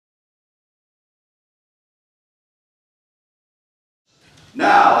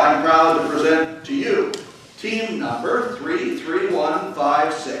Now I'm proud to present to you team number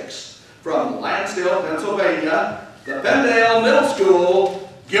 33156 from Lansdale, Pennsylvania, the Penndale Middle School.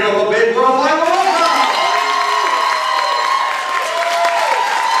 Give them a big worldwide welcome!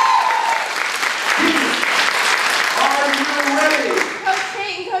 Are you ready? Coach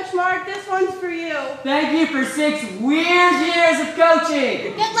Kate and Coach Mark, this one's for you. Thank you for 6 weird years of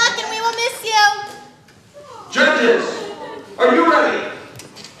coaching. Good luck and we will miss you. Judges, are you ready?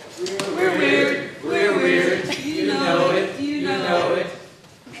 We're weird. We're weird. You know it. You know it.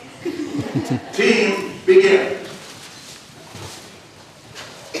 Team, begin.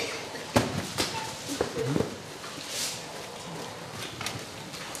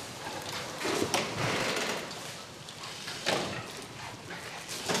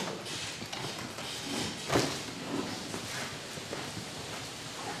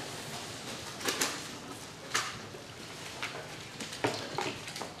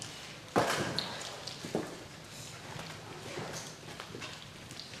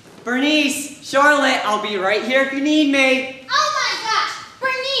 Bernice, Charlotte, I'll be right here if you need me. Oh my gosh,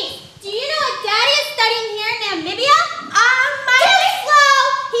 Bernice, do you know what Daddy is studying here in Namibia? Too slow!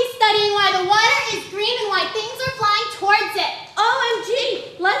 He's studying why the water is green and why things are flying towards it.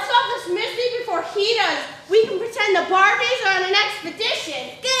 OMG, let's stop this mystery before he does. We can pretend the Barbies are on an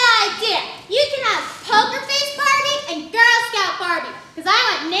expedition. Good idea. You can have Poker Face Barbie and Girl Scout Barbie, because I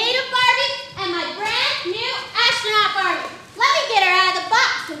want Native Barbie and my brand new Astronaut Barbie. Let me get her out of the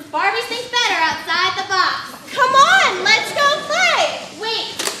box, since Barbies think better outside the box. Come on, let's go play. Wait,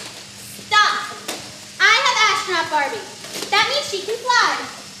 stop. I have Astronaut Barbie. That means she can fly.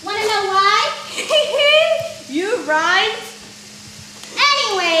 Wanna know why? You rhymed.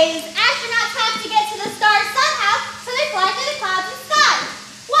 Anyways, astronauts have to get to the stars somehow, so they fly through the clouds and skies.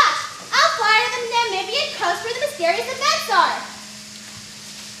 Watch, I'll fly to the Namibian coast where the mysterious events are.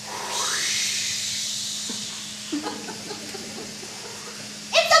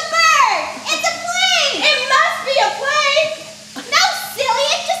 It's a bird! It's a plane! It must be a plane. No, silly,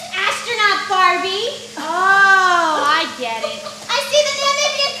 it's just Astronaut Barbie. Oh, I get it. I see the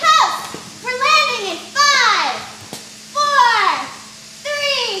Namibian coast. We're landing in 5, 4,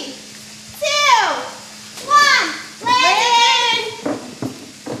 3, 2, 1. Landing!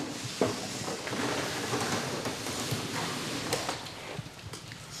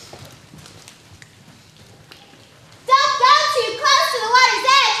 Don't go too close to the water's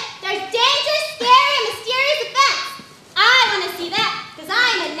edge. There's dangerous, scary, and mysterious events. I want to see that because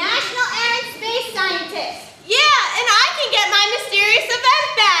I'm a National Air and Space Scientist. Yeah, and I can get my mysterious event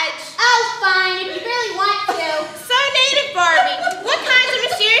badge. Oh, fine, if you really want to. So, Native Barbie, what kinds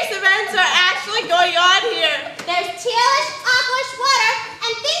of mysterious events are actually going on here? There's tealish, aquish water,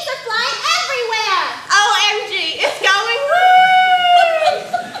 and things are flying everywhere. OMG, it's going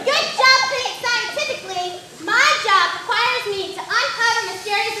woo! Good job putting it scientifically. My job requires me to uncover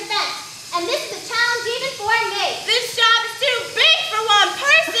mysterious events, and this is a challenge even for me. This job is too big for one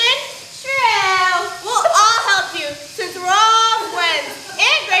person. True. We'll all help you, since we're all friends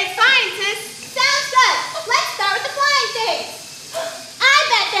and great scientists. Sounds good. Let's start with the flying things. I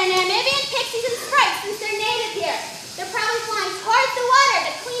bet they're Namibian pixies and sprites since they're native here. They're probably flying towards the water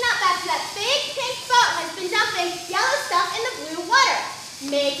to clean up after that big pink boat has been dumping yellow stuff in the blue water,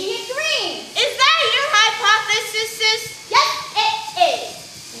 making it green. Is that your hypothesis, sis? Yes, it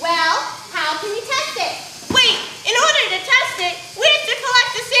is. Well, how can we test it? Wait, in order to test it, we have to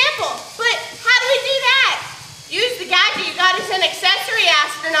collect a sample. But how do we do that? Use the gadget you got as an accessory,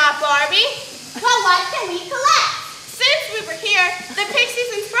 Astronaut Barbie. Well, what can we collect? Since we were here, the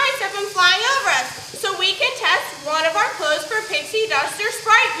pixies and sprites have been flying over us, so we can test one of our clothes for pixie dust or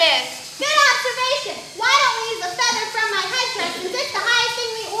sprite mist. Good observation. Why don't we use a feather from my headdress since it's the highest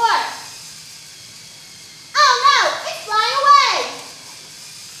thing we wore? Oh no, it's flying away.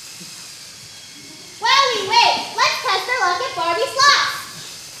 While we wait, let's test our luck at Barbie slots.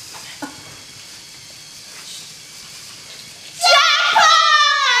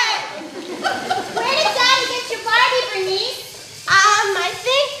 Jackpot! Where did Daddy get your Barbie, Bernice? I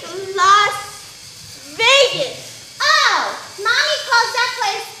think Las Vegas. Oh, Mommy calls that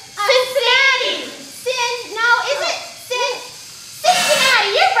place Cincinnati. Cincinnati,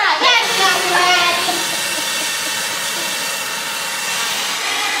 you're right. Yes, Cincinnati.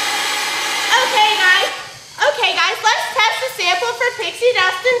 Okay guys, let's test the sample for pixie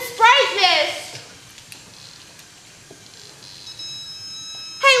dust and sprite mist.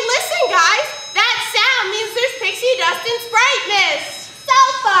 Hey, listen guys, that sound means there's pixie dust and sprite mist. So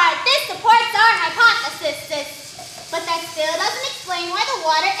far, this supports our hypothesis, sis. But that still doesn't explain why the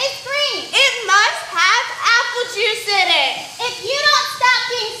water is green. It must have apple juice in it. If you don't stop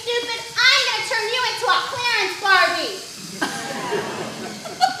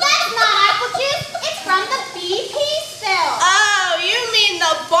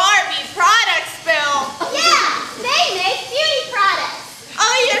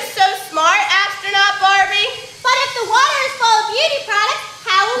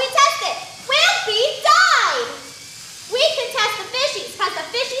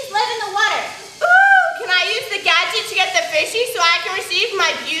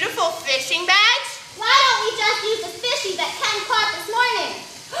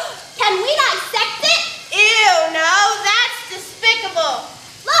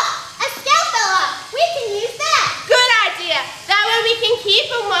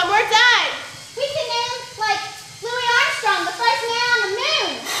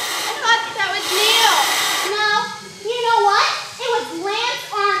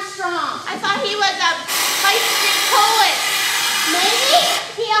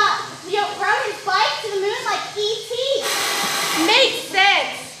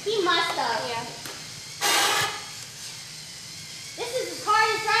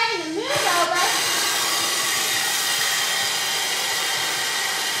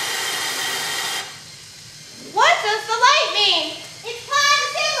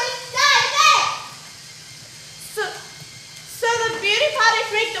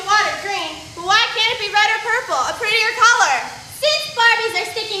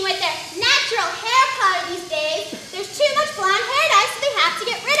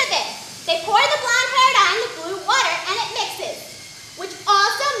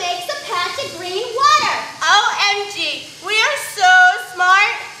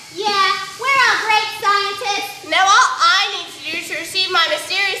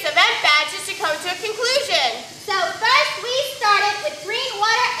conclusion. So first we started with green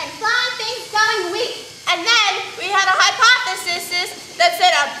water and flying things going weak. And then we had a hypothesis that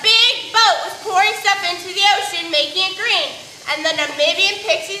said a big boat was pouring stuff into the ocean, making it green. And the Namibian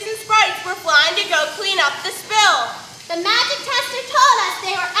pixies and sprites were flying to go clean up the spill. The magic tester told us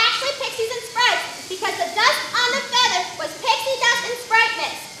they were actually pixies and sprites because the dust on the feather was pixie dust and sprite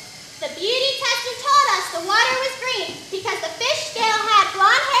mix. The beauty tester told us the water was green because the fish scale had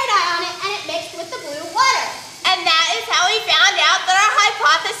blonde hair dye on it and it mixed with the blue water. And that is how we found out that our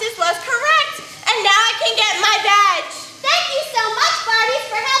hypothesis was correct. And now I can get my badge. Thank you so much, Barbies,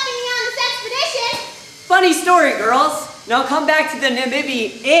 for helping me on this expedition. Funny story, girls. Now come back to the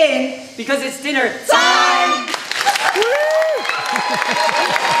Namibian Inn because it's dinner time.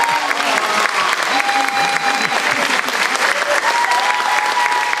 Woo!